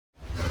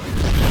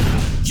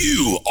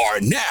You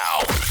are now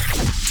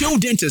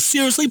tuned into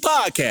Seriously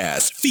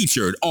Podcast,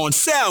 featured on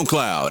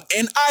SoundCloud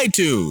and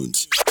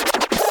iTunes.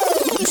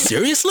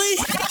 Seriously?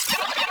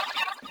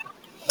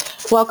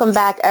 Welcome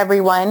back,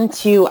 everyone,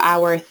 to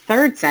our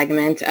third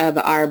segment of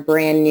our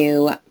brand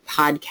new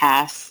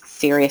podcast,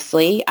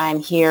 Seriously. I'm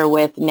here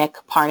with Nick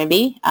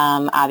Parnaby.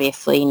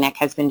 Obviously, Nick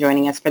has been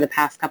joining us for the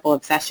past couple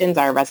of sessions,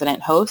 our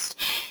resident host.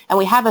 And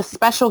we have a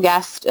special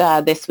guest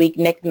this week,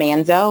 Nick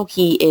Manzo.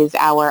 He is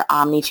our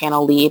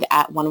omni-channel lead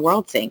at One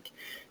World Sync.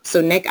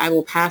 So, Nick, I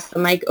will pass the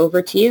mic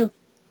over to you.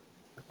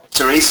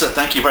 Teresa,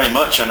 thank you very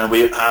much. And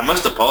I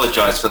must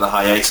apologize for the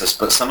hiatus,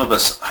 but some of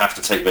us have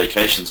to take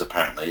vacations,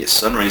 apparently.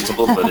 It's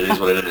unreasonable, but it is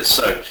what it is.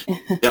 So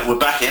yeah, we're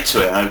back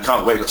into it, and we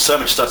can't wait. We've got so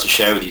much stuff to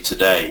share with you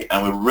today,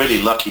 and we're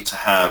really lucky to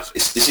have...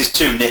 This is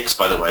two Nicks,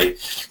 by the way.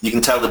 You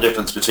can tell the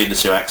difference between the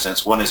two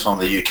accents. One is from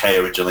the UK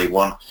originally.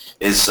 One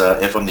is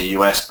from the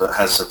US, but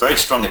has a very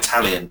strong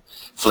Italian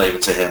flavor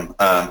to him.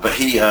 But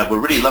we're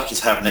really lucky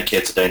to have Nick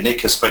here today.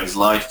 Nick has spent his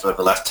life for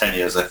the last 10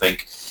 years, I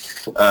think,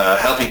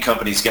 helping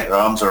companies get their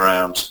arms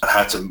around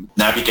how to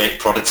navigate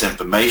product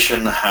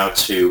information, how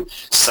to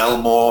sell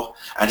more.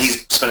 And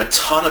he's spent a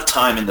ton of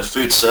time in the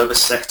food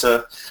service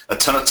sector, a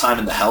ton of time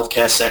in the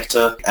healthcare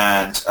sector,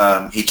 and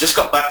he just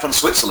got back from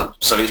Switzerland,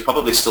 so he's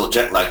probably still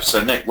jet lagged.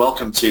 So Nick,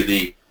 welcome to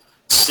the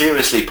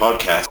Seriously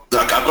podcast.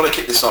 Look, I've got to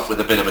kick this off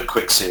with a bit of a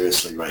quick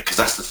Seriously, right? Because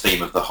that's the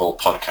theme of the whole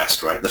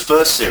podcast, right? The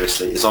first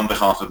Seriously is on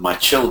behalf of my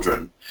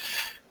children,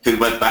 who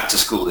went back to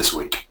school this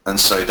week. And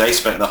so they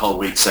spent the whole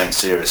week saying,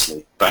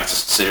 seriously, back to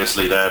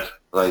seriously, Dad,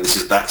 like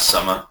that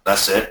summer,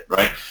 that's it,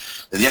 right?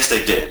 And yes,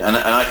 they did. And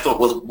I thought,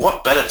 well,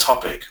 what better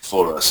topic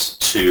for us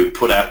to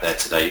put out there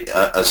today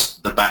as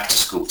the back to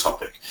school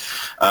topic?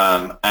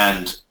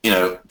 And, you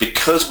know,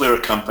 because we're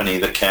a company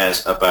that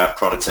cares about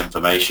product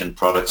information,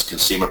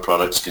 consumer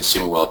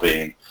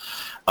well-being,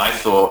 I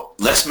thought,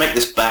 let's make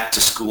this back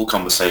to school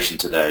conversation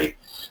today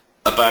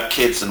about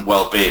kids and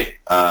well-being,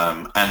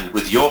 and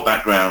with your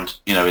background,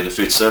 you know, in the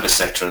food service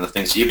sector and the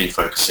things you've been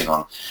focusing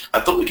on, I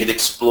thought we could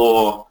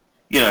explore,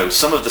 you know,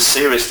 some of the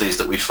seriousness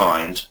that we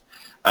find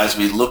as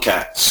we look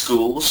at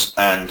schools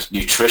and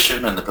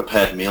nutrition and the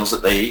prepared meals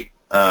that they eat.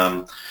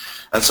 And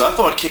so I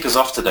thought I'd kick us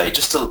off today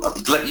just to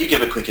let you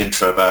give a quick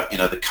intro about, you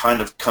know, the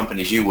kind of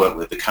companies you work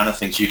with, the kind of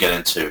things you get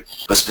into,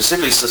 but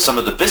specifically to some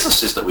of the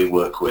businesses that we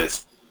work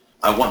with.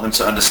 I want them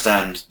to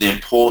understand the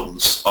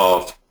importance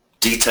of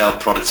detailed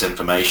product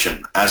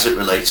information as it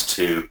relates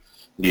to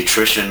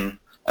nutrition,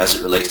 as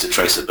it relates to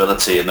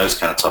traceability and those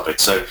kind of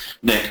topics. So,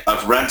 Nick,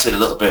 I've ranted a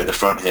little bit at the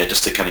front here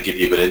just to kind of give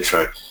you a good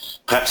intro.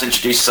 Perhaps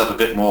introduce yourself a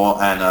bit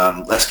more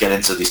and let's get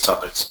into these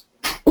topics.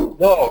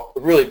 No,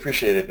 really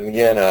appreciate it. And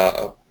again,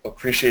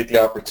 appreciate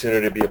the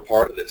opportunity to be a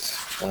part of this.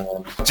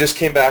 Just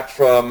came back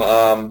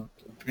from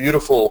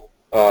beautiful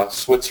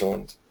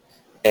Switzerland.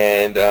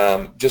 And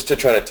just to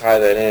try to tie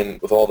that in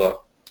with all the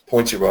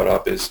points you brought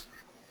up is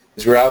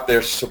we're out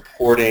there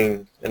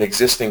supporting an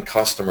existing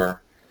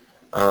customer,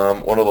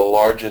 one of the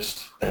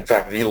largest, in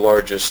fact, the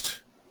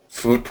largest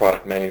food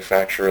product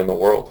manufacturer in the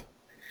world.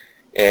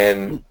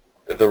 And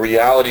the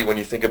reality when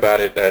you think about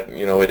it, that,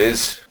 you know,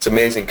 it's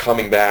amazing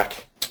coming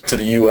back to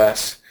the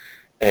U.S.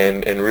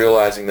 and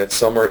realizing that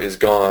summer is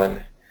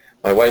gone.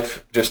 My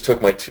wife just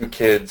took my two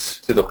kids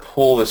to the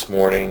pool this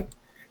morning,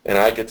 and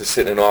I get to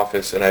sit in an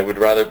office, and I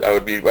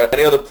would be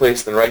any other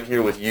place than right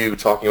here with you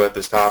talking about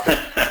this topic.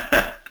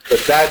 But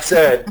that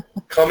said,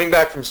 coming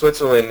back from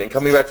Switzerland and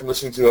coming back from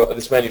listening to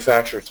this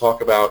manufacturer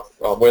talk about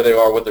where they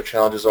are, what their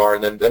challenges are,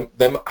 and then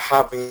them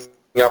having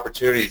the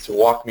opportunity to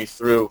walk me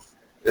through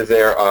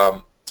their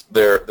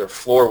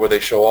floor where they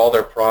show all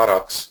their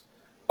products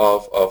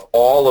of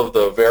all of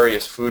the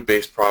various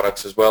food-based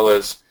products as well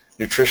as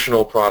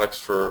nutritional products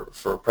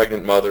for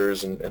pregnant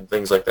mothers and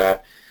things like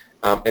that,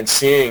 and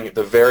seeing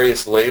the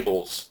various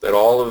labels that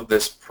all of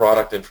this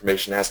product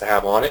information has to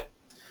have on it,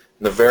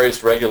 and the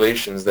various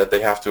regulations that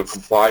they have to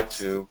comply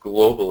to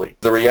globally.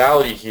 The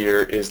reality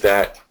here is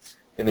that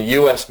in the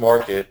U.S.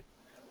 market,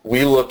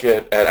 we look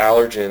at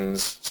allergens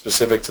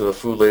specific to the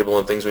food label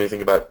and things when you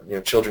think about, you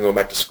know, children going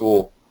back to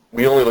school.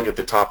 We only look at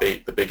the top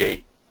 8, the big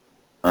 8.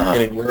 Uh-huh.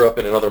 And in Europe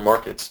and in other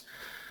markets,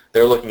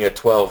 they're looking at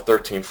 12,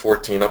 13,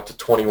 14, up to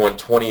 21,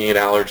 28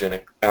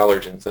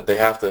 allergens that they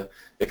have to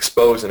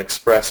expose and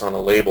express on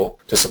a label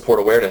to support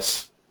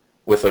awareness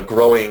with a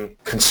growing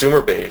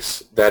consumer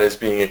base that is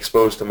being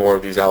exposed to more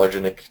of these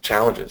allergenic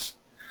challenges.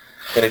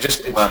 And it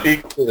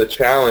speaks to the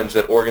challenge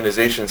that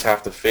organizations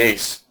have to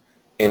face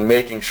in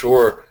making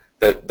sure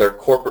that their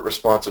corporate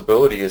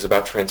responsibility is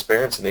about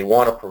transparency, and they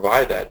want to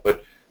provide that.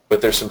 But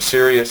there's some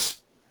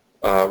serious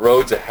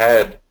roads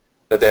ahead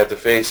that they have to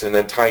face, and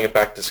then tying it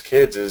back to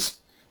kids is,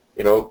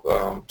 you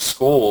know,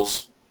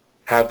 schools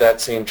have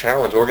that same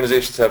challenge.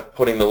 Organizations have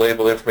putting the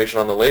label information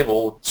on the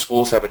label.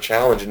 Schools have a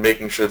challenge in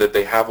making sure that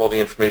they have all the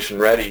information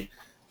ready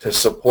to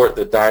support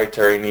the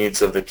dietary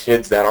needs of the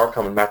kids that are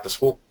coming back to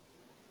school.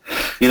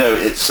 You know,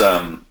 it's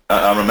I'm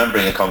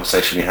remembering a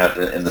conversation we had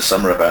in the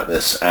summer about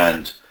this,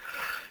 and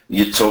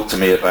you talked to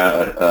me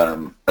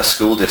about a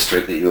school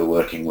district that you were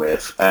working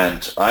with,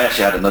 and I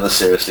actually had another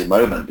seriously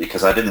moment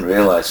because I didn't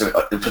realize,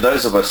 for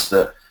those of us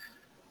that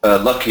are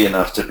lucky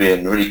enough to be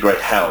in really great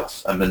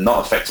health and are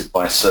not affected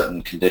by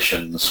certain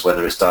conditions,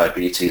 whether it's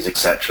diabetes,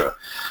 etc.,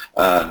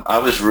 I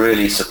was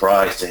really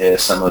surprised to hear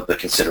some of the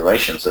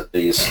considerations that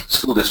these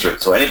school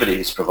districts or anybody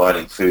who's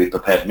providing food,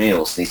 prepared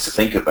meals needs to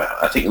think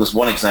about. I think there was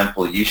one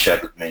example you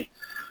shared with me.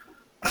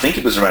 I think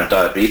it was around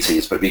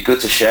diabetes, but it'd be good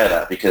to share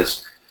that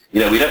because, we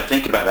don't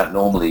think about that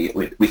normally.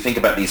 We think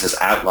about these as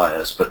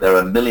outliers, but there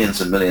are millions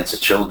and millions of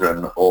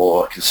children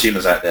or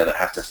consumers out there that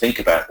have to think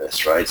about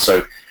this, right?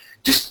 So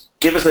just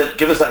give us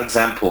that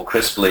example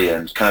crisply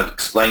and kind of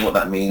explain what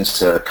that means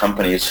to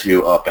companies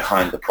who are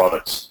behind the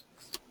products.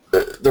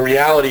 The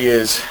reality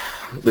is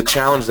the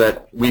challenge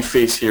that we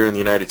face here in the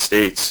United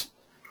States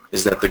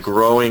is that the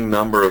growing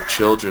number of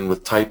children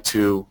with type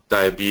 2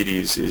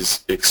 diabetes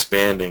is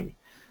expanding.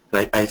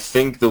 And I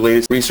think the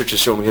latest research has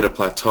shown we hit a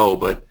plateau,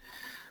 but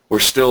we're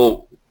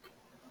still,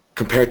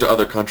 compared to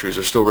other countries,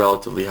 are still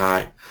relatively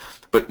high.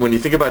 But when you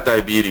think about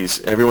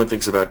diabetes, everyone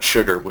thinks about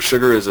sugar. Well,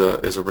 sugar is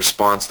a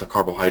response to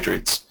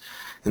carbohydrates.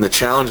 And the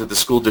challenge that the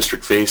school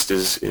district faced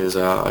is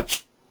a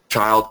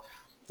child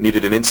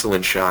needed an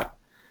insulin shot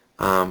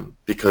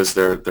because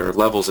their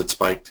levels had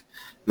spiked.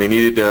 And they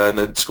needed, and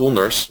the school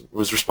nurse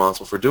was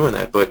responsible for doing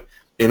that. But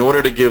in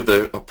order to give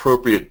the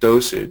appropriate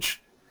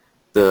dosage,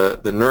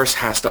 the nurse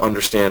has to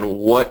understand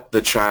what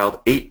the child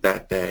ate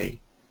that day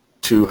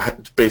to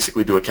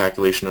basically do a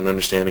calculation and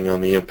understanding on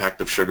the impact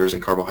of sugars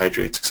and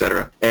carbohydrates, et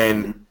cetera.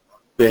 And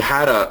they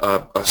had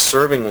a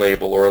serving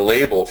label or a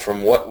label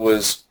from what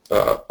was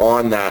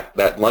on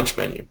that lunch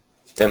menu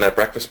and that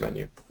breakfast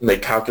menu. And they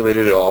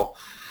calculated it all.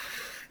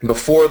 And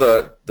before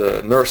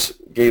the nurse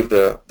gave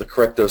the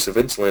correct dose of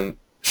insulin,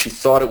 she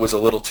thought it was a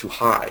little too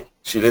high.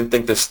 She didn't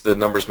think the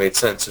numbers made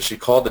sense. So she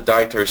called the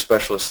dietary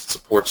specialist that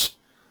supports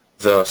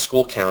the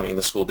school county and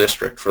the school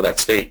district for that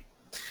state.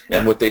 Yeah.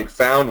 And what they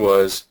found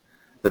was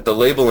that the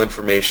label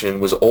information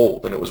was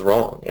old and it was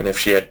wrong. And if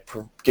she had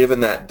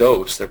given that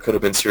dose, there could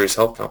have been serious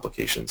health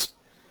complications.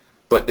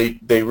 But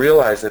they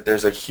realized that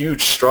there's a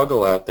huge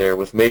struggle out there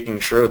with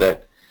making sure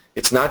that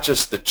it's not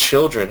just the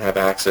children have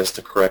access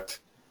to correct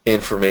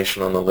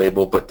information on the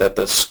label, but that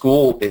the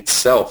school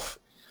itself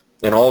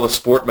and all the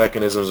support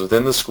mechanisms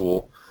within the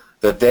school,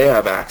 that they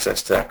have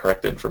access to that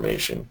correct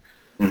information.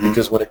 Mm-hmm.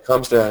 Because when it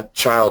comes to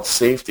child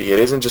safety, it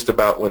isn't just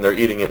about when they're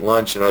eating at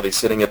lunch and are they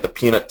sitting at the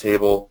peanut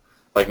table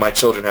like my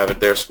children have at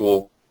their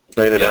school.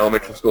 Right, in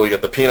elementary school, you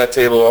got the peanut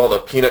table, all the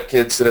peanut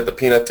kids sit at the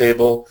peanut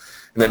table,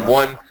 and then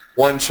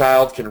one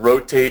child can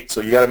rotate,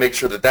 so you got to make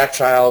sure that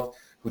child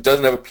who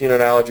doesn't have a peanut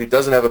allergy,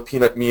 doesn't have a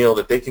peanut meal,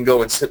 that they can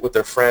go and sit with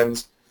their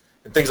friends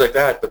and things like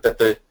that, but that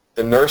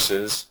the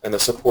nurses and the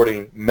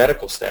supporting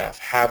medical staff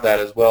have that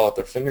as well at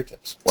their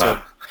fingertips.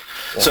 Wow.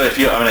 So if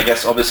I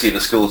guess obviously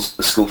the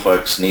school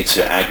folks need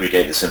to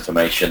aggregate this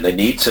information. They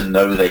need to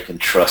know they can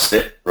trust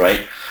it,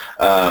 right?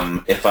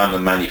 If I'm the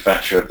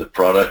manufacturer of the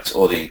product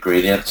or the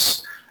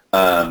ingredients,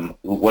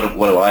 what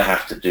do I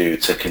have to do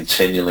to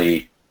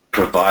continually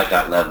provide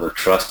that level of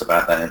trust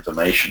about that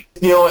information?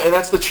 And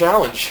that's the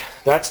challenge.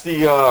 That's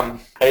the I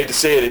hate to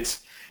say it.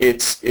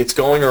 It's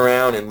going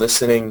around and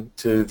listening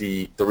to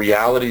the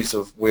realities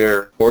of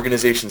where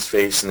organizations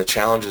face and the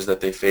challenges that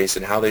they face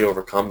and how they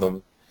overcome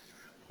them,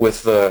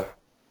 with the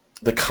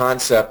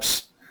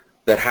concepts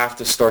that have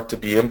to start to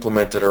be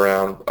implemented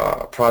around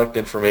product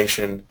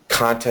information,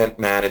 content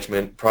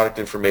management, product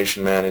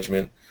information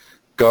management,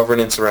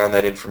 governance around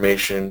that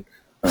information,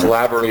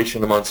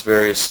 collaboration amongst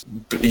various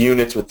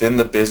units within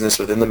the business,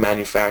 within the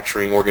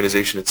manufacturing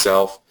organization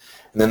itself,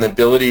 and then the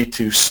ability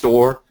to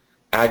store,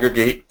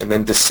 aggregate, and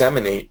then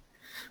disseminate,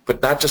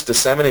 but not just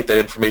disseminate that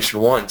information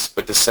once,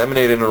 but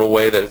disseminate it in a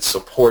way that it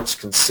supports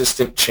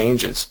consistent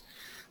changes.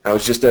 I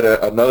was just at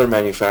another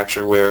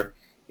manufacturer where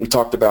we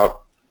talked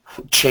about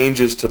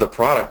changes to the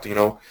product,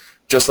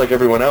 just like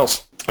everyone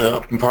else.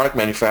 Product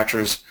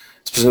manufacturers,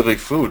 specifically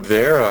food,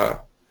 they're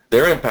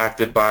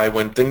impacted by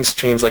when things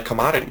change like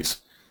commodities.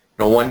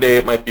 One day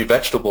it might be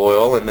vegetable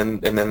oil, and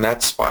then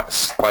that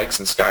spikes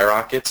and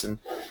skyrockets, and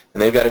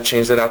they've got to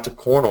change that out to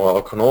corn oil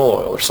or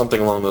canola oil or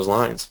something along those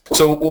lines.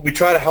 So what we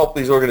try to help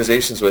these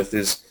organizations with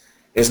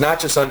is not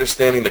just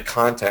understanding the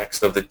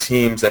context of the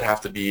teams that have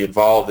to be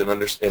involved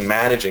in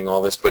managing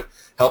all this, but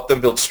help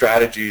them build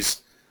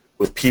strategies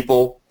with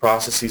people,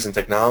 processes, and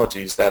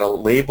technologies that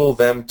enable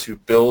them to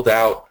build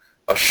out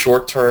a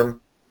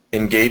short-term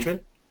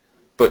engagement,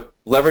 but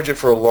leverage it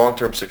for a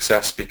long-term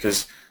success.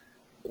 Because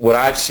what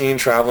I've seen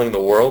traveling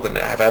the world, and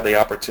I've had the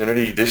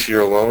opportunity this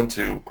year alone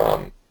to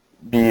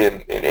be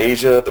in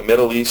Asia, the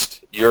Middle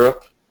East,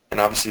 Europe, and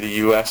obviously the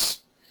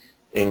U.S.,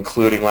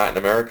 including Latin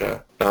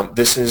America,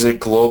 this is a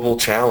global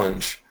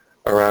challenge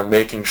around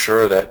making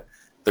sure that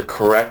the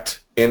correct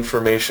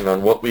information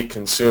on what we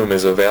consume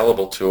is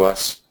available to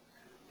us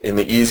in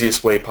the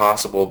easiest way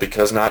possible,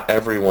 because not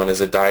everyone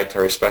is a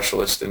dietary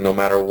specialist, and no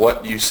matter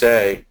what you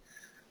say,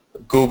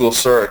 Google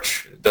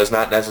search does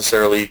not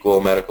necessarily equal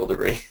a medical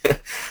degree.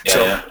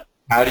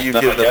 How do you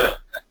give them?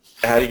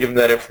 how do you give them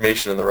that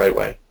information in the right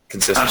way?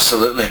 Consistent.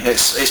 Absolutely.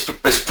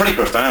 It's pretty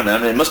profound. I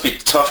mean, it must be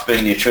tough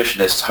being a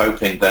nutritionist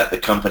hoping that the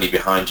company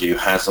behind you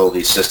has all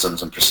these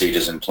systems and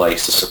procedures in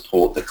place to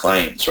support the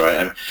claims,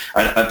 right?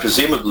 And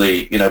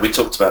presumably, we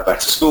talked about back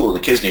to school, the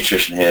kids'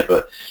 nutrition here,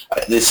 but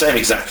the same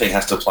exact thing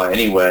has to apply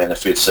anywhere in a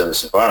food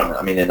service environment.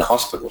 I mean, in a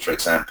hospital, for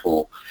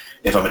example,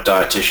 if I'm a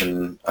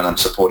dietitian and I'm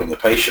supporting a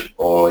patient,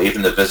 or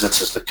even the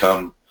visitors that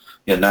come,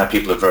 now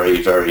people are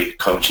very, very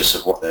conscious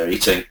of what they're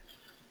eating.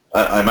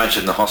 I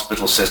imagine the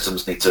hospital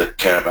systems need to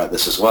care about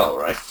this as well,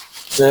 right?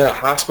 Yeah,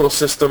 hospital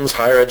systems,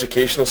 higher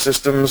educational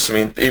systems. I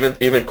mean,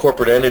 even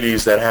corporate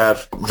entities that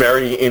have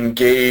very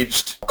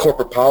engaged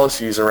corporate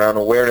policies around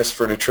awareness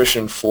for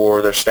nutrition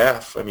for their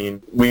staff. I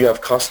mean, we have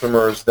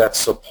customers that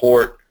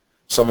support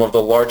some of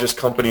the largest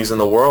companies in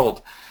the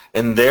world,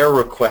 and they're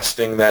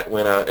requesting that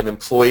when an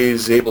employee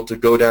is able to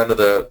go down to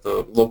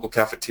the local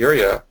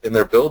cafeteria in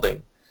their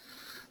building,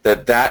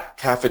 that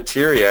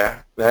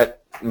cafeteria, that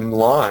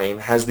line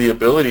has the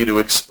ability to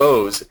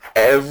expose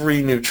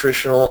every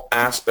nutritional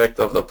aspect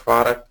of the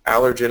product,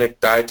 allergenic,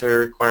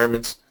 dietary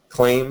requirements,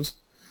 claims,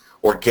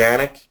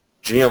 organic,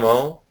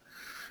 GMO,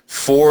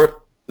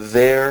 for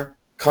their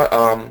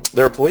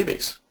employee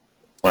base.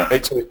 Wow.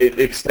 Right? So it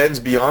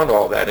extends beyond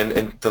all that.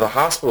 And to the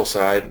hospital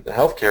side, the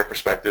healthcare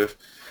perspective,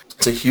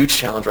 it's a huge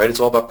challenge, right? It's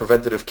all about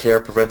preventative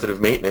care,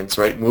 preventative maintenance,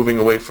 right? Moving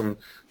away from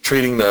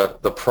treating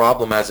the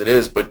problem as it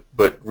is, but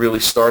really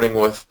starting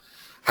with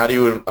how do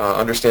you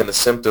understand the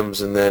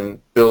symptoms and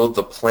then build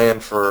the plan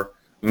for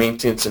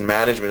maintenance and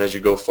management as you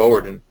go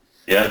forward. And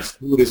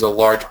food is a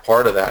large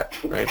part of that,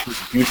 right?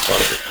 It's a huge part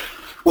of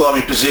it. Well, I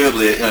mean,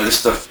 presumably, this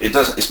stuff,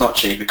 it's not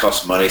cheap. It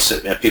costs money. So,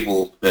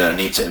 people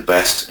need to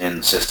invest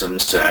in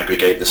systems to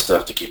aggregate this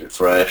stuff, to keep it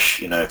fresh,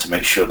 to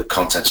make sure the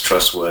content's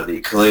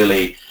trustworthy.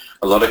 Clearly,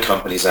 a lot of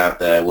companies out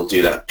there will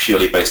do that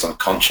purely based on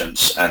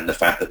conscience and the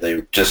fact that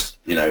they just,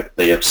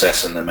 they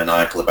obsess and they're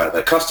maniacal about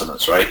their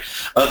customers, right?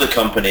 Other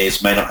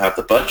companies may not have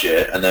the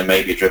budget and they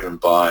may be driven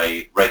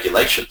by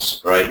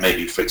regulations, right?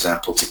 Maybe, for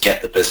example, to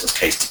get the business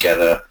case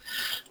together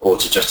or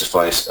to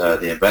justify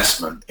the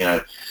investment.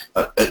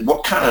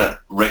 What kind of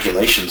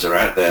regulations are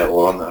out there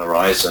or on the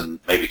horizon,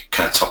 maybe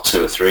kind of top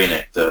 2 or 3 in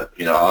it that,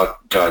 our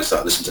guys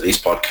that listen to these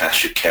podcasts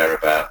should care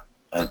about,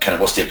 and kind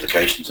of what's the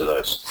implications of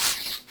those?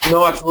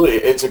 No, absolutely.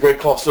 It's a great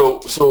call.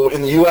 So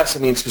in the U.S.,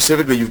 I mean,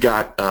 specifically, you've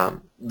got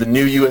the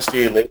new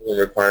USDA labeling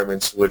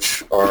requirements,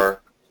 which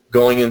are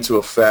going into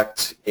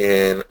effect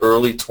in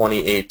early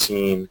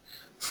 2018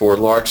 for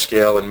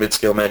large-scale and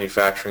mid-scale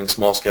manufacturing,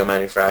 small-scale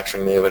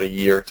manufacturing. They have a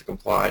year to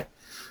comply,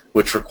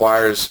 which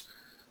requires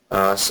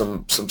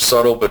some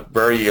subtle but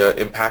very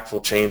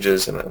impactful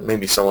changes, and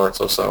maybe some aren't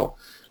so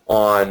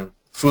on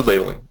food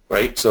labeling,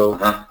 right?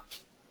 So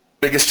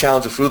biggest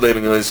challenge of food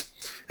labeling is,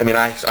 I mean,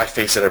 I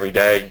face it every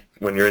day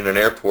when you're in an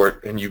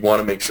airport and you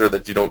want to make sure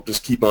that you don't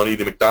just keep on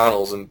eating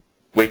McDonald's and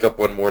wake up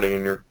one morning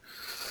and you're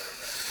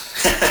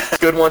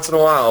good once in a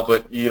while,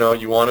 but you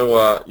want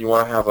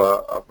to have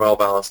a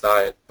well-balanced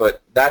diet.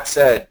 But that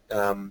said,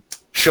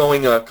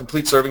 showing a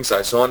complete serving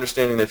size, so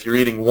understanding that if you're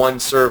eating one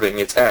serving,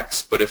 it's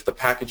X, but if the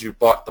package you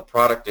bought the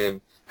product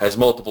in has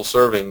multiple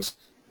servings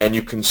and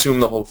you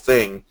consume the whole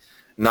thing,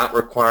 not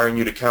requiring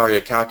you to carry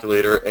a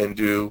calculator and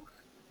do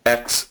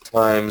X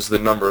times the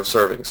number of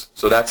servings.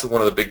 So that's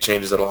one of the big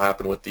changes that will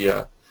happen with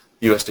the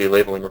USDA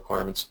labeling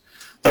requirements.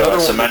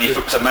 So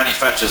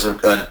manufacturers and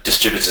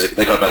distributors,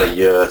 they got about a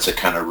year to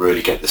kind of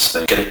really get this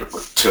thing, get it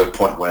to a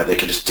point where they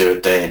can just do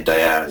it day in,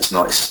 day out.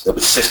 There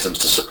was systems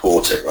to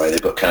support it, right? They've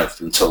got kind of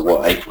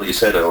until, April you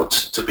said, or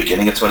to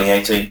beginning of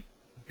 2018?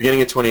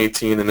 Beginning of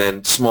 2018, and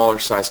then smaller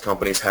size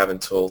companies have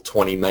until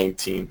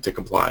 2019 to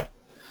comply.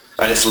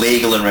 And it's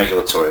legal and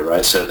regulatory,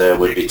 right? So there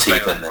would be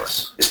teeth in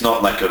this. It's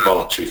not like a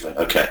voluntary thing.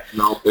 Okay.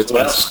 No, it's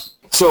not.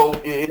 So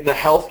in the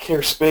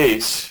healthcare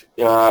space,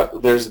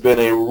 there's been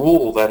a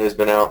rule that has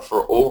been out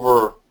for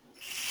over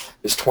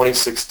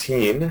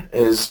 2016,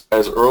 as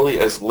early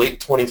as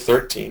late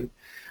 2013,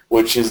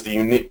 which is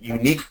the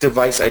unique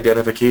device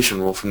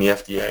identification rule from the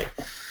FDA.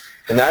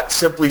 And that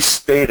simply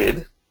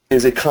stated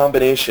is a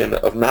combination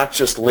of not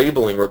just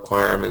labeling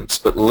requirements,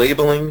 but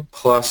labeling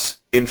plus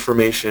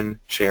information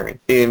sharing.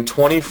 In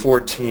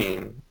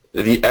 2014,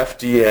 the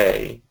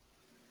FDA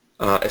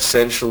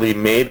essentially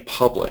made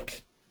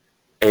public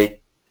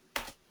a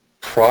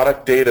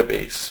product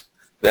database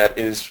that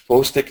is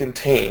supposed to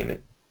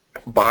contain,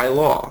 by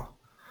law,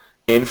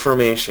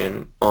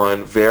 information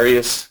on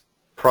various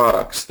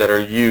products that are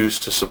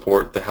used to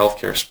support the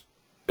healthcare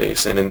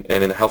space. And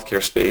in the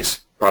healthcare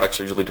space, products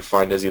are usually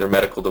defined as either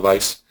medical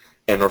device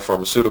and or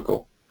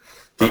pharmaceutical.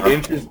 The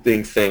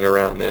interesting thing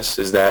around this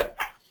is that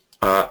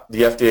the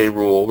FDA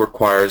rule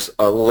requires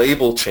a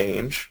label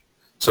change,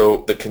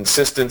 so the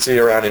consistency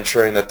around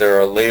ensuring that there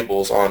are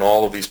labels on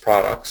all of these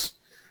products,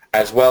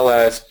 as well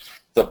as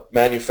the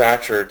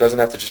manufacturer doesn't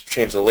have to just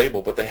change the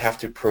label, but they have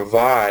to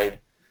provide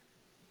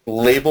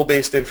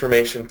label-based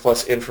information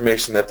plus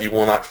information that you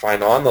will not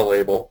find on the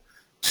label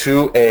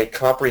to a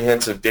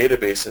comprehensive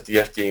database that the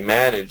FDA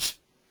managed,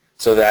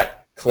 so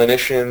that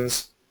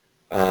clinicians,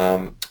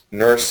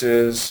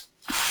 nurses,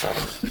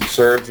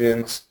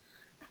 surgeons,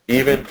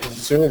 even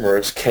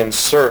consumers can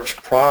search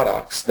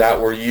products that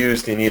were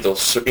used in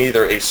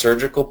either a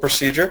surgical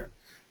procedure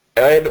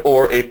and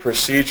or a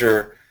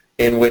procedure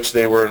in which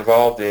they were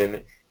involved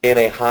in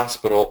a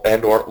hospital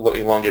and or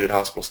elongated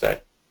hospital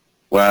stay.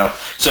 Wow.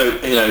 So,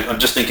 I'm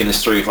just thinking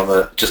this through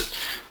from just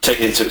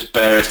taking it to its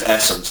barest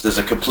essence. There's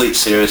a complete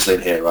seriously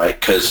in here, right?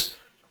 Because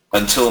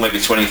until maybe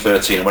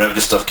 2013, whenever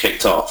this stuff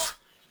kicked off,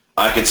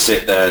 I could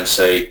sit there and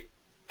say,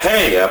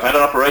 hey, I've had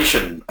an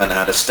operation and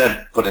had a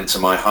stent put into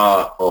my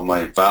heart or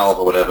my valve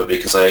or whatever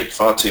because I ate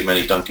far too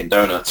many Dunkin'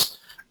 Donuts.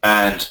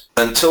 And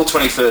until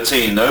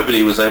 2013,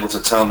 nobody was able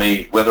to tell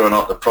me whether or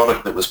not the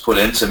product that was put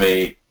into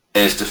me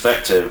is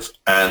defective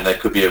and there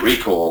could be a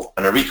recall.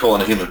 And a recall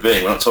on a human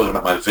being, we're not talking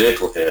about my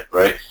vehicle here,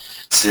 right?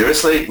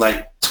 Seriously?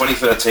 Like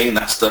 2013,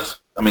 that stuff,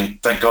 I mean,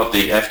 thank God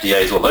the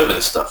FDA is all over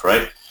this stuff,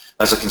 right?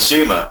 As a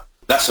consumer,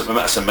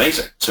 that's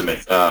amazing to me.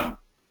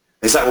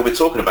 Is that what we're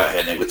talking about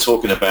here, Nick? We're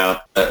talking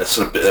about a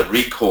sort of a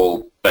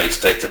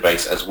recall-based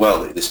database as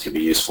well that this could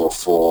be used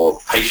for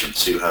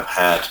patients who have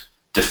had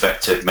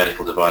defective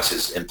medical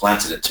devices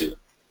implanted into them.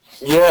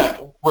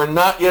 Yeah, we're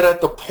not yet at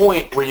the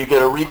point where you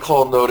get a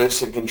recall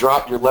notice and can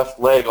drop your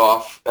left leg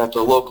off at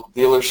the local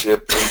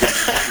dealership.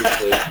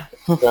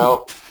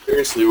 Now,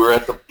 seriously, we're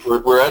at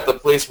the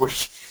place where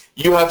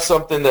you have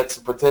something that's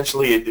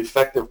potentially a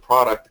defective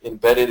product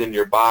embedded in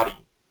your body.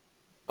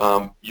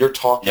 You're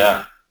talking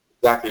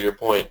exactly your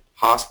point.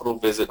 Hospital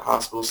visit,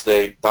 hospital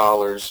stay,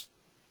 dollars,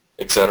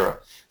 etc.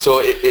 So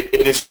it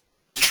is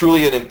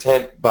truly an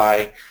intent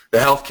by the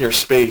healthcare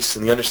space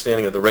and the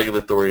understanding of the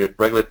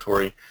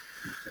regulatory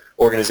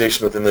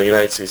organization within the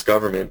United States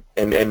government,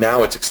 and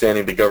now it's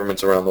extending to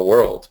governments around the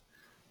world,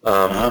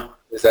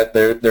 is that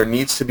there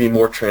needs to be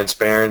more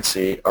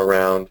transparency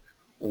around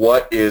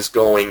what is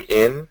going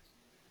in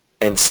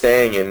and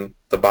staying in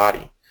the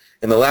body.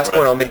 And the last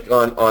point I'll make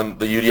on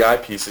the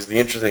UDI piece is the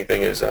interesting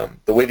thing is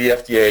the way the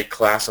FDA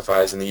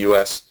classifies in the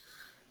U.S.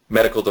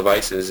 medical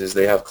devices is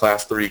they have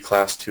Class 3,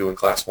 Class 2, and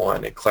Class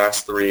 1. And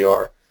Class 3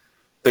 are,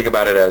 think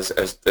about it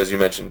as you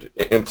mentioned,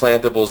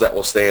 implantables that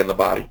will stay in the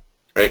body,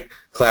 right?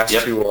 Class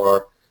 2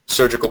 are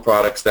surgical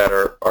products that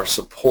are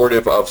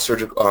supportive of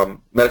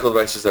medical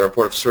devices that are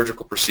supportive of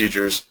surgical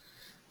procedures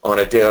on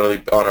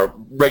a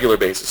regular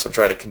basis. I'm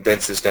trying to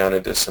condense this down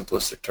into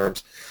simplistic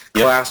terms.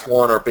 Class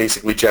 1 are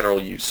basically general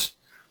use.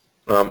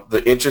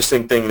 The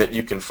interesting thing that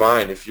you can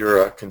find if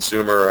you're a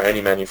consumer or any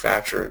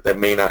manufacturer that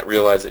may not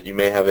realize that you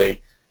may have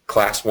a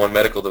Class 1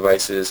 medical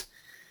device is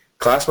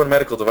Class 1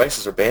 medical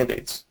devices are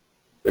Band-Aids.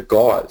 They're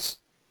gauze,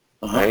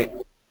 right?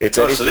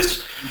 So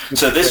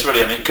this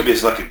really, I mean, it could be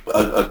like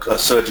a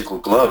surgical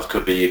glove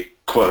could be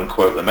quote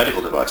unquote a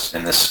medical device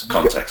in this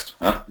context.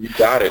 Huh? You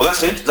got it. Well,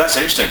 that's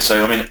interesting.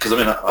 So I mean, because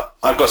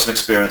I've got some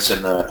experience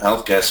in the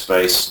healthcare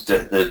space,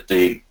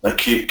 the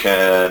acute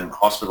care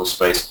hospital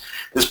space.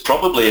 There's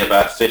probably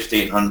about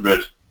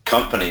 1,500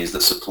 companies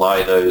that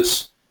supply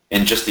those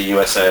in just the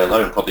USA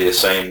alone. Probably the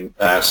same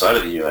outside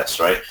of the US,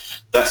 right?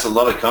 That's a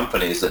lot of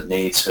companies that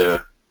need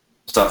to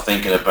start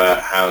thinking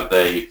about how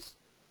they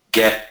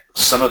get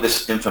some of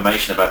this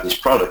information about these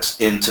products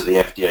into the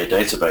FDA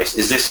database.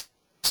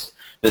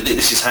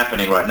 This is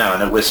happening right now. I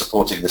know we're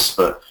supporting this,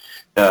 but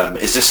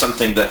is this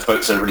something that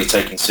folks are really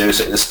taking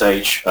seriously at this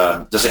stage?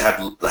 Does it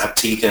have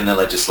teeth in the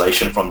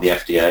legislation from the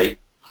FDA?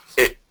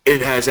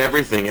 It has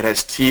everything. It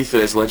has teeth, it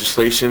has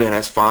legislation, it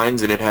has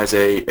fines, and it has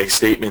a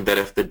statement that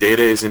if the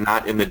data is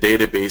not in the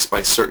database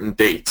by certain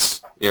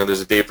dates,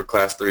 there's a date for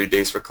Class 3,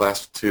 dates for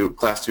Class 2.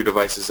 Class 2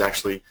 devices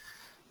actually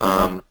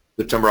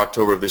September,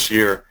 October of this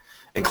year,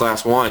 and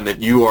Class 1, that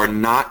you are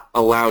not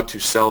allowed to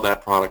sell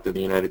that product in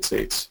the United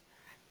States.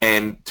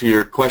 And to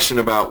your question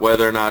about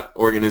whether or not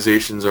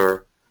organizations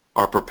are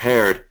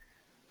prepared,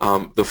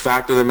 the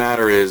fact of the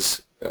matter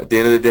is, at the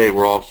end of the day,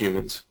 we're all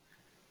humans.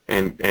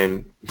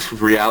 And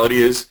reality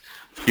is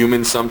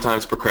humans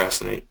sometimes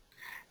procrastinate.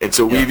 And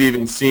so we've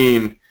even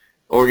seen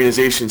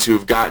organizations who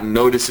have gotten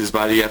notices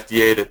by the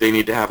FDA that they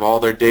need to have all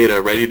their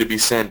data ready to be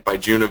sent by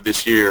June of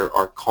this year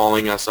are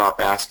calling us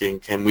up asking,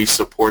 can we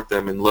support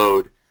them in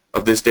load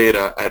of this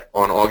data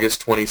on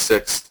August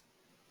 26th,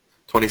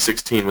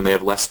 2016, when they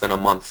have less than a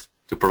month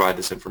to provide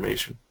this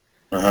information.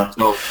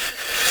 So,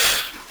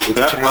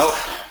 well,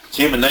 it's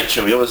human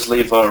nature. We always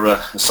leave our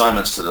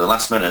assignments to the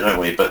last minute, don't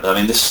we? But I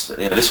mean, this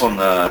one.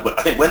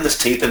 I think when there's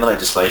teeth in the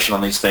legislation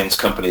on these things,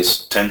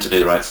 companies tend to do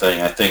the right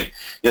thing. I think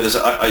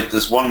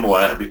there's one more.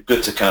 It'd be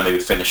good to kind of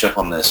maybe finish up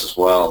on this as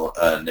well,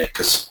 Nick,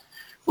 because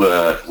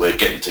we're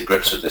getting to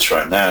grips with this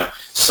right now.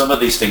 Some of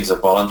these things are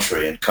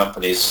voluntary, and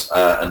companies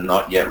are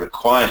not yet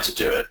required to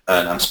do it.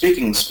 And I'm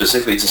speaking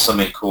specifically to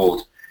something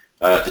called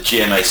the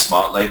GMA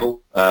Smart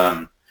Label.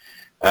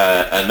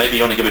 And maybe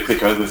you want to give a quick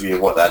overview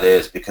of what that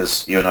is,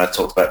 because you and I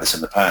talked about this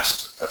in the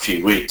past a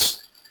few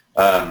weeks.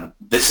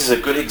 This is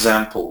a good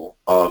example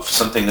of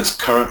something that's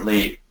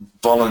currently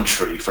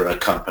voluntary for a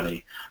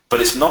company, but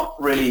it's not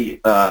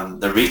really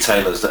the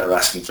retailers that are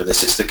asking for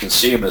this, it's the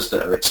consumers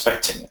that are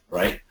expecting it,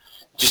 right?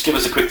 Just give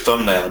us a quick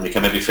thumbnail and we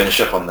can maybe finish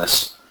up on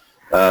this,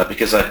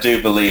 because I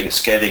do believe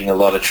it's getting a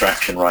lot of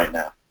traction right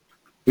now.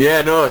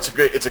 Yeah, no, it's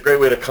a great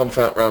way to come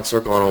round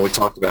circle on what we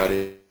talked about.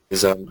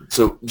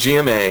 So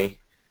GMA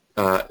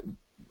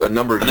a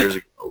number of years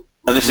ago.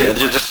 And this is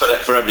just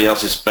for everybody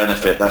else's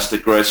benefit. That's the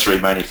Grocery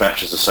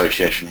Manufacturers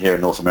Association here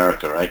in North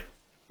America, right?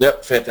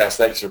 Yep,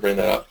 fantastic. Thanks for bringing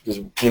that up because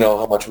you know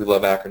how much we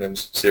love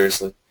acronyms.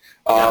 Seriously.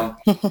 So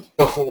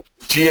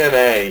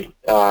GMA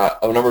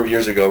a number of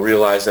years ago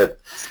realized that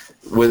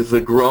with the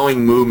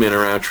growing movement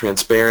around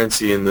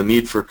transparency and the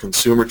need for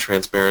consumer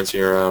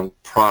transparency around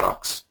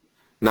products,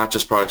 not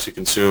just products you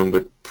consume,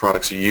 but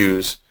products you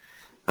use,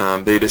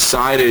 they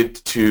decided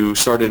to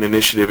start an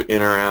initiative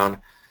in around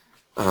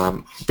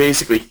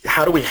basically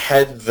how do we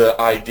head the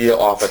idea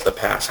off at the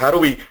pass? How do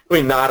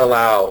we not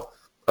allow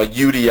a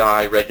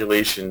UDI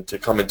regulation to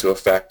come into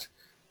effect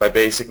by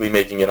basically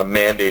making it a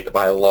mandate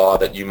by law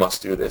that you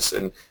must do this?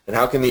 And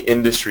how can the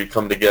industry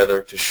come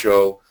together to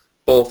show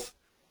both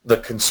the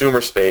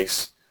consumer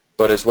space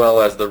but as well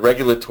as the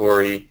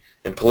regulatory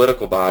and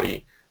political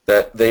body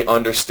that they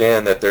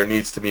understand that there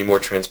needs to be more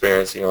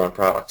transparency around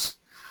products?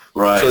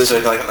 Right, so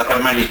like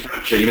a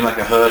manufacturer, even like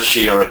a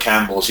Hershey or a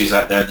Campbell's who's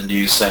out there in the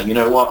news saying, you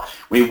know what,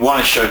 we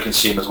want to show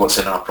consumers what's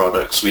in our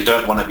products. We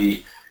don't want to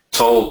be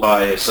told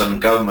by some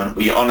government,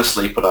 we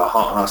honestly put our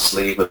heart on our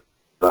sleeve with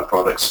our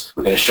products.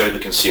 We're going to show the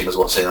consumers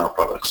what's in our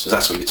products. Because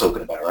that's what you're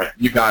talking about, right?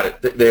 You got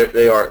it.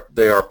 They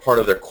are part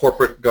of their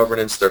corporate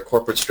governance, their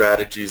corporate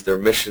strategies, their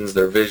missions,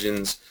 their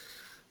visions.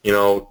 You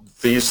know,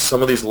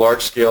 some of these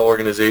large-scale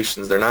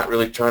organizations, they're not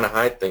really trying to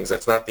hide things.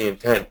 That's not the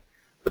intent.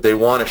 But they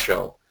want to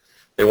show.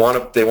 They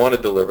want to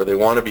deliver. They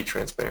want to be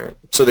transparent.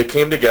 So they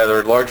came together,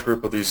 a large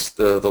group of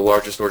the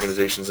largest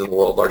organizations in the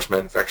world, large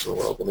manufacturers in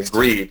the world, and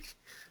agreed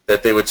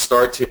that they would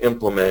start to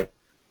implement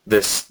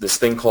this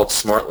thing called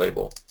Smart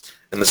Label.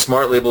 And the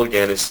Smart Label,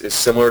 again, is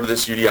similar to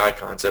this UDI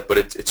concept, but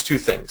it's two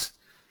things.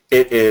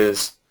 It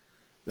is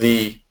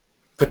the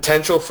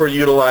potential for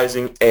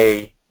utilizing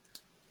a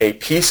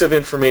piece of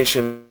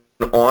information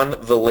on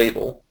the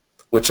label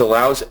which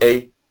allows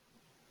a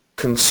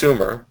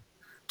consumer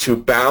to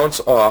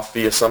bounce off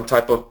via some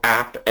type of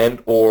app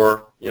and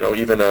or, you know,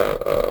 even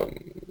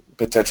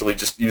potentially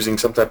just using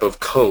some type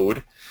of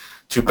code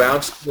to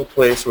bounce to a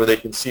place where they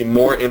can see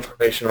more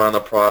information on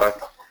the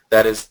product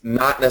that is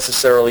not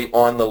necessarily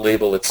on the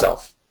label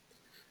itself,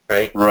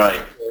 right?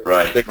 Right.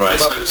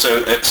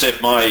 So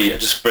if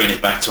just bringing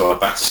it back to our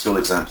back to school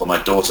example, my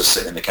daughter's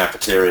sitting in the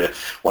cafeteria,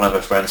 one of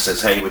her friends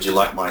says, hey, would you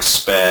like my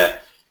spare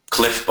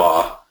Cliff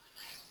Bar?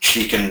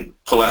 She can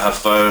pull out her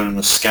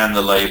phone, scan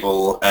the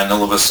label, and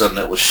all of a sudden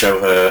it will show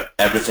her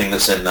everything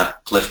that's in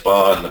that Cliff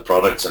Bar and the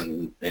products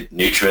and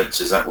nutrients.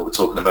 Is that what we're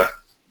talking about?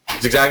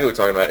 It's exactly what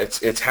we're talking about.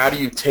 It's how do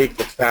you take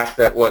the fact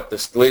that what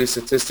this latest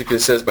statistic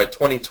says by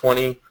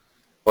 2020,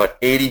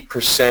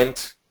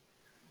 80%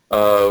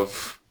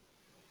 of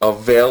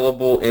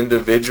available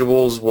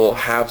individuals will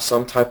have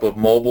some type of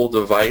mobile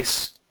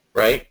device,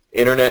 right?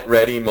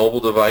 Internet-ready mobile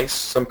device,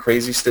 some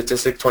crazy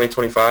statistic,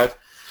 2025.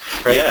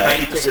 Right? Yeah, how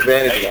do you take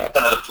advantage of that?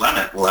 80% of the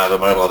planet will have a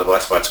mobile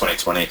device by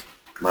 2020.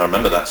 I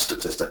remember that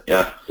statistic,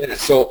 yeah.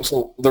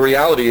 So the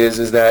reality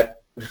is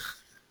that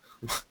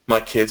my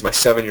kids, my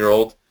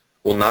 7-year-old,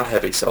 will not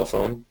have a cell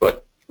phone,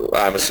 but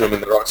I'm assuming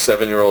there are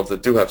 7-year-olds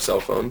that do have cell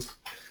phones.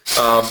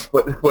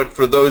 But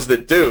for those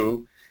that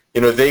do,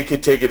 you know, they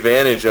could take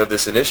advantage of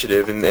this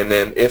initiative, and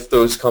then if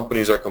those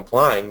companies are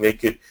complying, they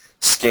could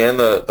scan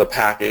the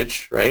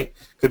package, right?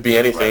 Could be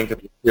anything. Right.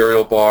 Could be a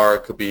cereal bar.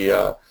 It could be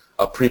a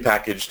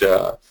prepackaged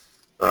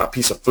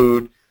piece of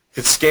food.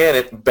 Could scan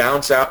it,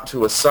 bounce out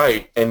to a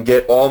site, and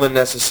get all the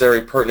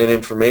necessary pertinent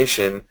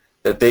information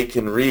that they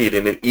can read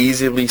in an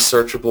easily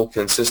searchable,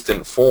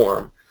 consistent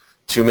form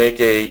to make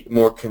a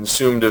more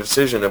consumed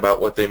decision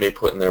about what they may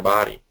put in their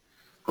body.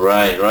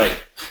 Right.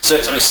 So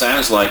it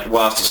sounds like,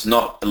 whilst it's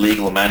not a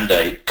legal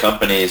mandate,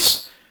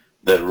 companies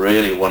that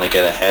really want to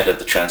get ahead of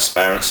the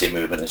transparency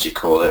movement, as you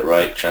call it,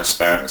 right,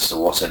 transparent as to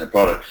what's in the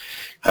product,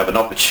 have an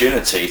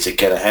opportunity to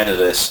get ahead of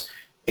this,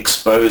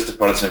 expose the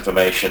product's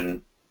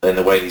information in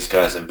the way these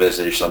guys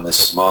envisaged on this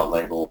Smart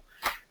Label,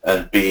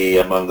 and be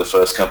among the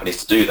first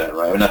companies to do that,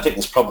 right? I mean, I think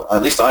there's probably,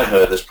 at least I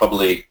heard, there's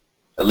probably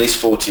at least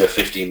 40 or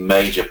 50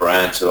 major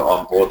brands who are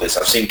on board this.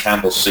 I've seen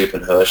Campbell's Soup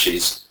and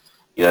Hershey's,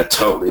 you know,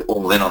 totally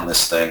all in on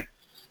this thing.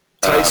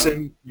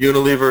 Tyson,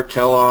 Unilever,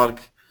 Kellogg,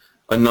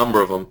 a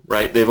number of them,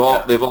 right? They've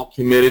all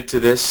committed to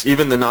this.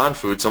 Even the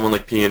non-food, someone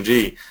like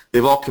P&G,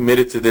 they've all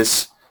committed to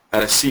this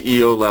at a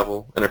CEO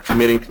level and are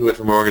committing to it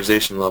from an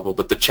organization level.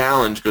 But the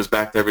challenge goes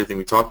back to everything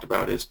we talked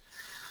about, is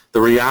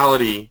the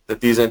reality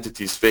that these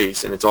entities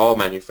face, and it's all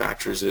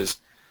manufacturers, is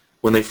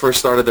when they first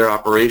started their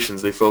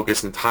operations, they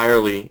focused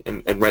entirely,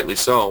 and rightly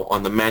so,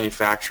 on the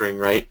manufacturing,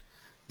 right?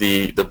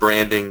 The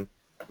branding,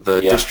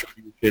 the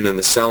distribution, and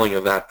the selling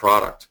of that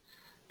product.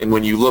 And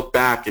when you look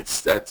back,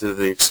 it's to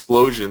the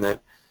explosion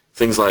that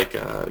things like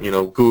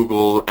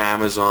Google,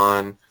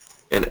 Amazon,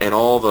 and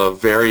all the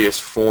various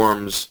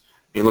forms.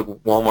 You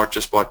look, Walmart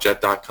just bought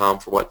Jet.com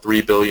for what,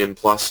 $3 billion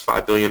plus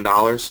 $5 billion.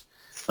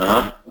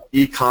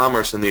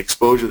 E-commerce and the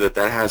exposure that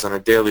has on our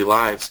daily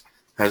lives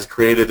has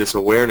created this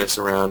awareness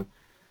around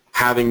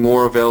having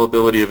more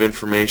availability of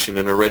information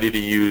and a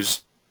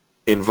ready-to-use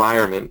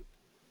environment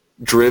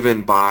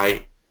driven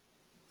by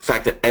the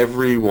fact that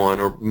everyone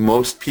or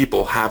most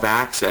people have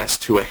access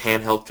to a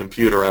handheld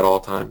computer at all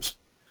times.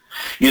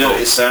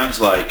 It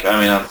sounds like,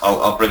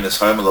 I'll bring this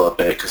home a little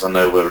bit because I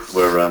know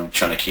we're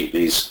trying to keep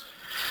these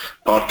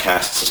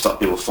podcasts to stop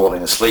people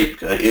falling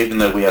asleep, even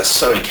though we are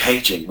so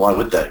engaging. Why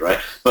would they, right?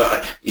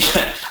 But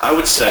I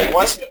would say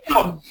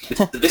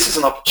this is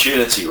an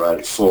opportunity,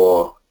 right,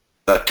 for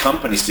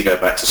companies to go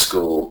back to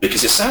school,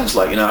 because it sounds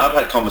like, I've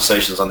had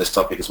conversations on this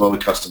topic as well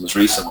with customers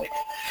recently.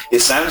 It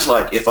sounds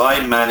like if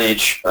I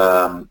manage,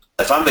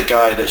 if I'm the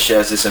guy that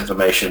shares this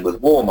information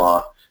with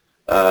Walmart,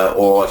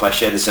 or if I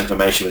share this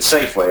information with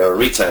Safeway or a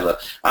retailer,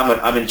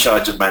 I'm in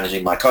charge of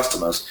managing my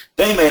customers.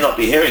 They may not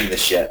be hearing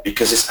this yet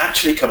because it's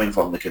actually coming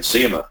from the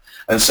consumer.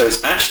 And so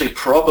it's actually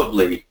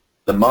probably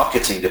the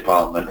marketing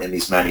department in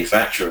these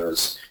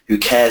manufacturers who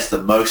cares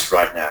the most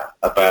right now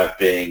about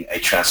being a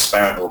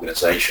transparent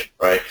organization,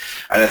 right?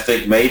 And I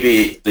think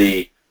maybe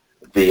the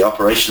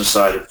operations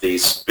side of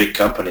these big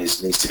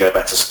companies needs to go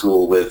back to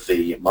school with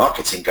the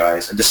marketing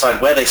guys and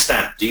decide where they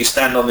stand. Do you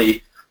stand on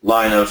the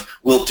line of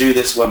we'll do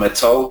this when we're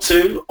told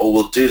to, or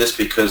we'll do this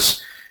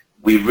because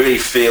we really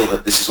feel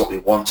that this is what we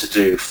want to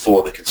do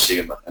for the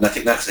consumer? And I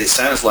think it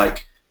sounds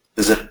like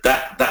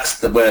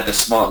that's where the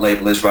smart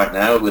label is right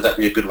now. Would that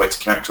be a good way to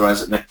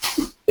characterize it, Nick?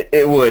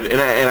 It would,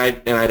 and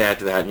I'd add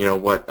to that.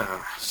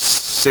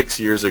 6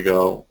 years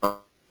ago,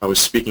 I was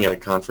speaking at a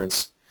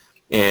conference,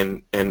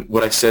 and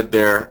what I said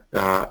there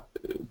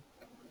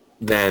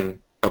then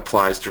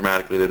applies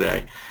dramatically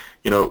today.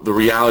 The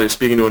reality of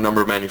speaking to a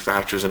number of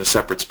manufacturers in a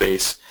separate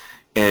space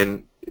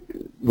and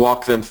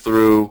walk them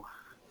through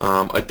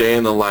a day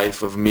in the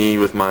life of me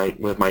with my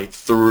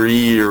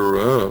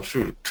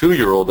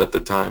 2-year-old at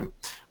the time,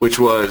 which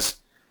was,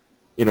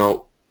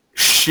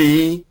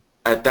 she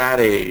at that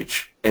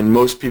age, and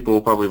most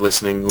people probably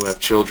listening who have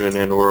children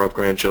and or have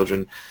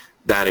grandchildren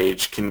that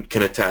age can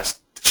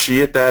attest.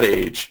 She at that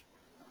age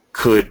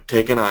could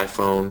take an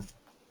iPhone,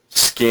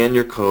 scan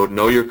your code,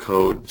 know your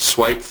code,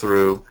 swipe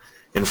through,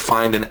 and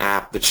find an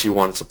app that she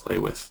wanted to play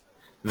with.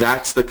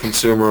 That's the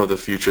consumer of the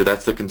future.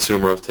 That's the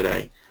consumer of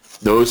today.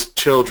 Those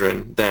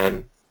children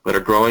then that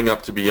are growing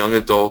up to be young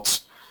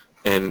adults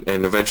and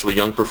eventually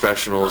young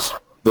professionals,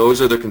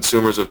 those are the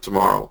consumers of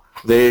tomorrow.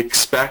 They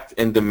expect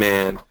and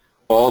demand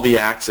all the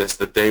access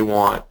that they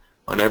want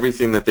on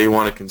everything that they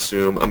want to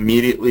consume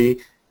immediately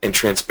and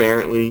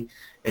transparently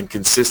and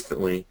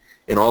consistently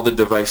in all the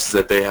devices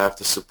that they have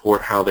to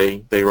support how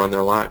they run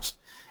their lives.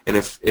 And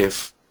if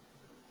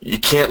you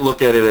can't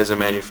look at it as a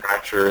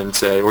manufacturer and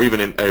say, or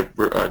even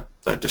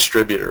a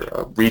distributor,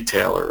 a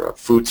retailer, a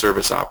food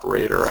service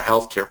operator, a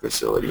healthcare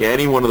facility,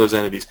 any one of those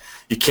entities,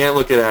 you can't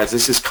look at it as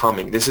this is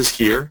coming, this is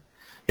here.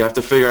 You have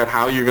to figure out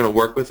how you're going to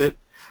work with it,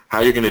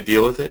 how you're going to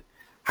deal with it,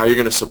 how you're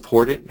going to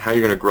support it, and how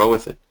you're going to grow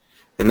with it.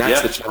 And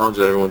that's the challenge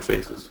that everyone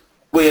faces.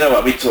 Well, you know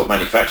what, we talk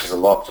manufacturers a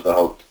lot for the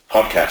whole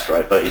podcast,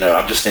 right? But,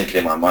 I'm just thinking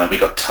in my mind, we've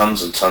got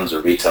tons and tons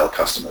of retail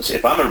customers.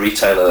 If I'm a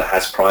retailer that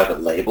has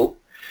private label,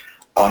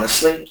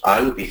 honestly,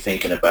 I would be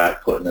thinking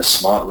about putting a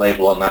smart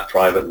label on that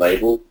private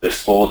label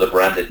before the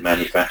branded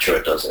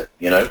manufacturer does it.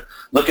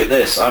 Look at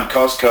this. I'm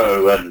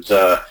Costco, and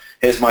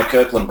here's my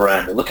Kirkland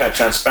brand, and look how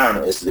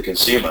transparent it is to the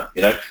consumer.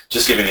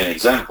 Just giving an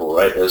example,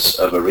 right,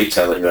 of a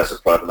retailer who has a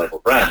private label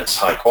brand, it's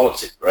high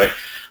quality, right?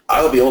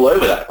 I would be all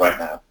over that right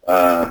now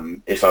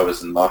if I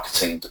was in the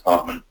marketing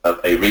department of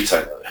a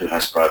retailer who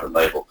has private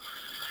label.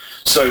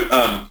 So,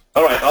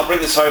 all right, I'll bring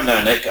this home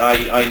now, Nick.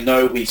 I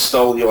know we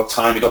stole your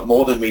time. We got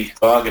more than we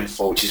bargained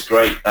for, which is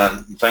great.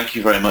 Thank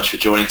you very much for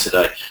joining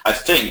today. I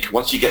think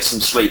once you get some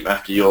sleep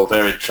after your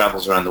varied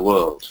travels around the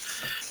world,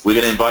 we're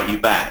going to invite you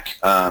back,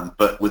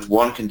 but with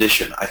one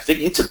condition. I think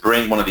you need to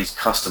bring one of these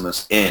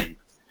customers in,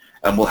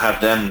 and we'll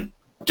have them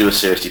do a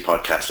Seriously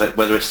podcast,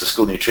 whether it's the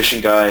school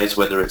nutrition guys,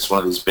 whether it's one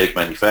of these big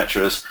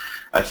manufacturers.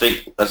 I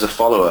think as a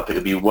follow-up, it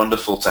would be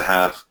wonderful to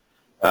have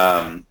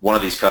one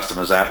of these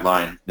customers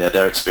outline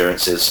their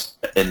experiences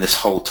in this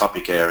whole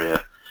topic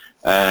area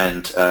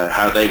and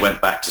how they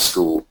went back to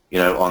school,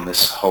 on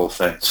this whole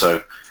thing.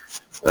 So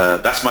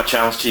that's my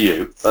challenge to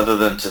you, other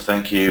than to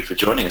thank you for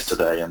joining us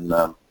today. And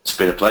it's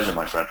been a pleasure,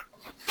 my friend.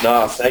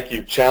 No, thank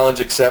you. Challenge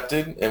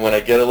accepted. And when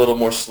I get a little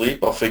more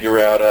sleep, I'll figure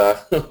out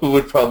who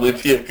would probably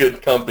be a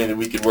good company that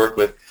we could work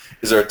with.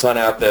 Because there are a ton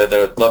out there that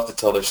would love to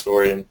tell their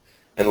story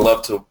and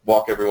love to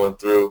walk everyone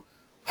through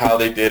how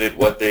they did it,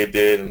 what they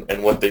did,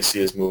 and what they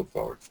see as moving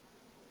forward.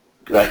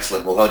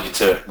 Excellent. We'll hold you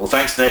to it. Well,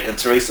 thanks, Nick. And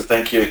Teresa,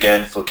 thank you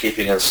again for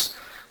keeping us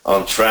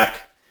on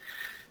track.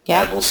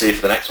 Yeah. And we'll see you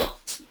for the next one.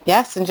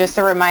 Yes, and just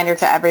a reminder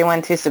to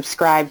everyone to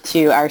subscribe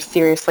to our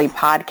Seriously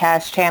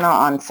podcast channel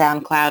on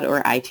SoundCloud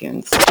or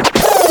iTunes.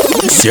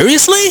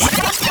 Seriously?